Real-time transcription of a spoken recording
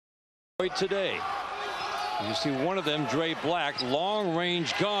today. You see one of them, Dre Black,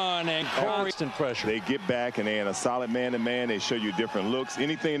 long-range gun and constant pressure. They get back and they're in a solid man-to-man. They show you different looks.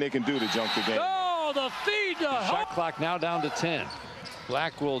 Anything they can do to jump the game. Oh, the feed to shot clock now down to 10.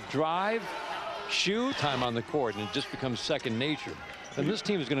 Black will drive, shoot, time on the court, and it just becomes second nature. And this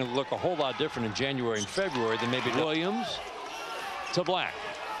team is going to look a whole lot different in January and February than maybe Williams to Black.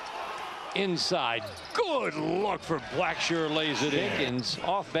 Inside, good look for Black, sure lays it in. Jenkins,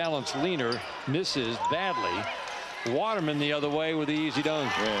 off balance leaner, misses badly. Waterman the other way with the easy dunk.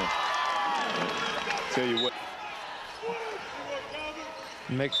 Tell you what.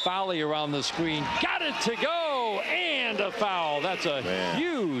 McFarley around the screen, got it to go, and a foul. That's a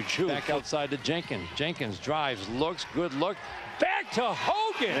huge hoop. Back outside to Jenkins. Jenkins drives, looks, good look. Back to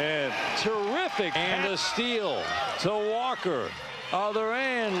Hogan. Terrific. And a steal to Walker. Other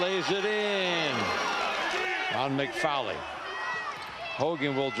end, lays it in on McFarley.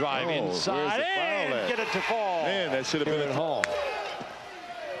 Hogan will drive inside and get it to fall. Man, that should have been at home.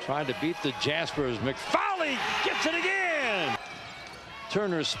 Trying to beat the Jaspers. McFarley gets it again.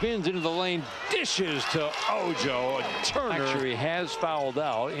 Turner spins into the lane, dishes to Ojo. Turner actually has fouled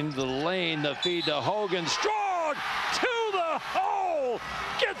out into the lane. The feed to Hogan. Strong to the hole.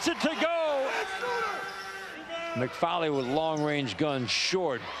 Gets it to go. McFarley with long-range gun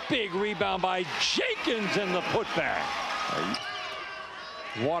short. Big rebound by Jenkins and the putback.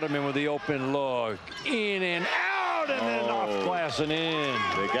 Waterman with the open look. In and out and then off glass and in.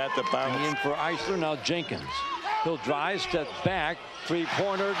 They got the bounce. In for Eisler. Now Jenkins. He'll drive, step back.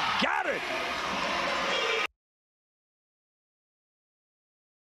 Three-pointer. Got it.